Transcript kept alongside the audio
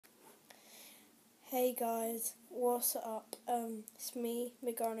Hey guys, what's up? It's me,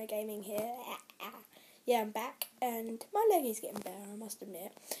 Megano Gaming here. Yeah, I'm back, and my leg is getting better, I must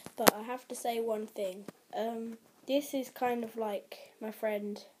admit. But I have to say one thing. This is kind of like my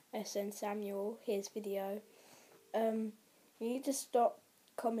friend SN Samuel, his video. You need to stop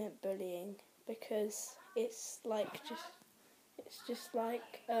comment bullying because it's just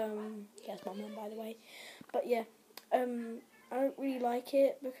like that's my mum, by the way. But yeah, I don't really like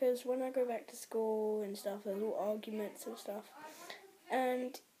it because when I go back to school and stuff, there's all arguments and stuff.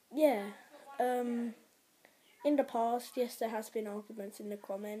 And yeah, in the past, yes, there has been arguments in the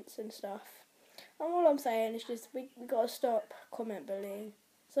comments and stuff. And all I'm saying is just we gotta stop comment bullying.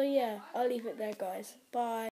 So yeah, I'll leave it there, guys. Bye.